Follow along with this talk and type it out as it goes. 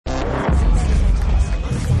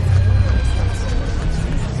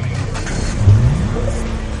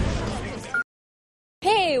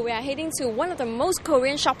are heading to one of the most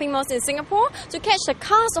Korean shopping malls in Singapore to catch the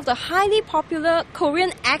cast of the highly popular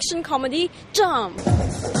Korean action comedy Jump.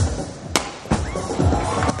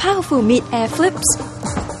 Powerful mid-air flips,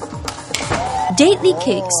 deadly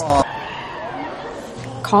kicks,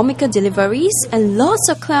 comical deliveries, and lots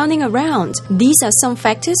of clowning around. These are some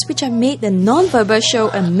factors which have made the non-verbal show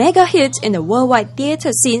a mega hit in the worldwide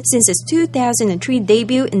theatre scene since its 2003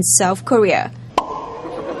 debut in South Korea.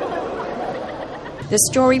 The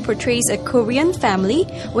story portrays a Korean family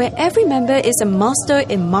where every member is a master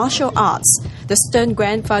in martial arts. The stern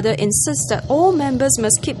grandfather insists that all members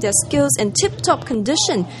must keep their skills in tip-top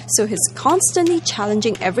condition, so he's constantly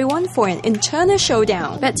challenging everyone for an internal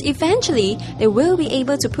showdown. But eventually, they will be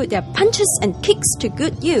able to put their punches and kicks to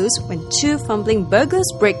good use when two fumbling burglars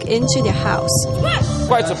break into their house.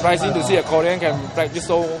 Quite surprising to see a Korean can practice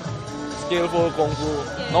so skillful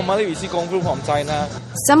kungfu. Normally we see kungfu from China.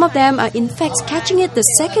 Some of them are in fact catching it the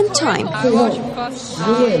second time. I watched first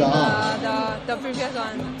the previous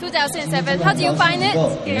one, 2007. How do you find it?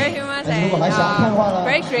 Very famous and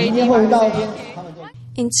very creative.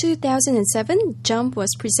 In 2007, Jump was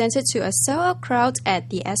presented to a sellout crowd at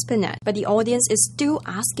the Esplanade, but the audience is still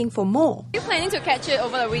asking for more. Are you planning to catch it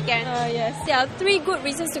over the weekend? Yes. There are 3 good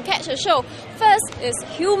reasons to catch a show. First is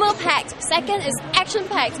humor-packed, second is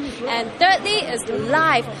action-packed, and thirdly is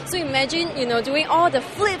live. So imagine, doing all the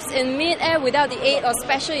flips in mid-air without the aid or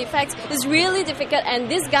special effects is really difficult,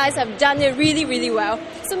 and these guys have done it really, really well.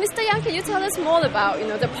 So Mr. Yang, can you tell us more about,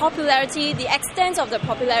 the popularity, the extent of the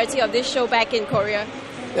popularity of this show back in Korea?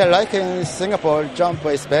 Yeah, like in Singapore, Jump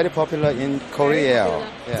is very popular in Korea.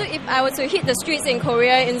 Yeah. So if I were to hit the streets in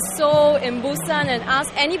Korea, in Seoul, in Busan, and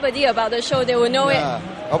ask anybody about the show, they will know it.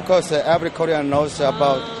 Of course, every Korean knows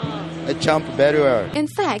about Jump very well. In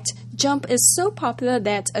fact, Jump is so popular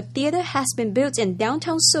that a theatre has been built in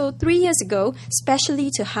downtown Seoul 3 years ago,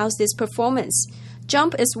 specially to house this performance.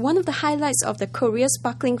 Jump is one of the highlights of the Korea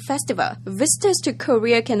Sparkling Festival. Visitors to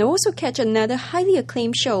Korea can also catch another highly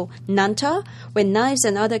acclaimed show, Nanta, where knives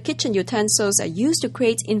and other kitchen utensils are used to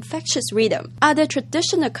create infectious rhythm. Other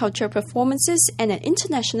traditional cultural performances and an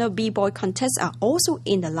international b-boy contest are also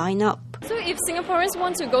in the lineup. So if Singaporeans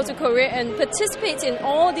want to go to Korea and participate in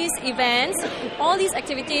all these events, all these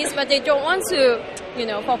activities, but they don't want to,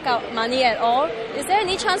 fork out money at all, is there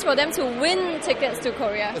any chance for them to win tickets to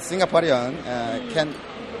Korea? Singaporean can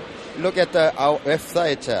look at our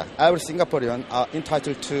website. Every Singaporean are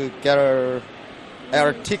entitled to get a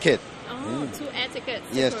air ticket. To air tickets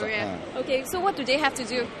to yes, Korea. Okay, so what do they have to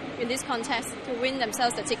do in this contest to win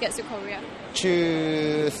themselves the tickets to Korea?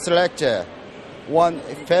 To select one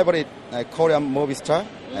favorite Korean movie star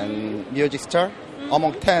and music star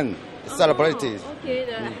among 10 celebrities. Okay,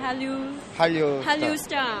 the Hallyu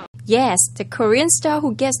star. Yes, the Korean star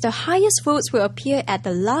who gets the highest votes will appear at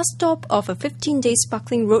the last stop of a 15-day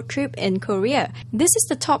sparkling road trip in Korea. This is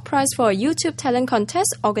the top prize for a YouTube talent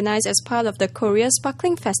contest organized as part of the Korea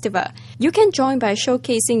Sparkling Festival. You can join by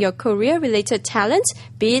showcasing your Korea-related talent,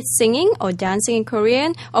 be it singing or dancing in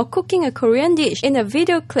Korean or cooking a Korean dish in a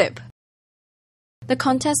video clip. The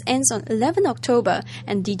contest ends on 11 October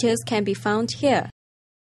and details can be found here.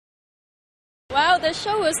 Well, the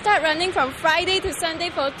show will start running from Friday to Sunday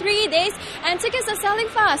for 3 days and tickets are selling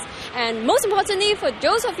fast. And most importantly, for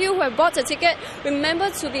those of you who have bought a ticket, remember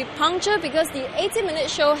to be punctual because the 80-minute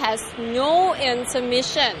show has no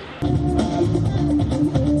intermission.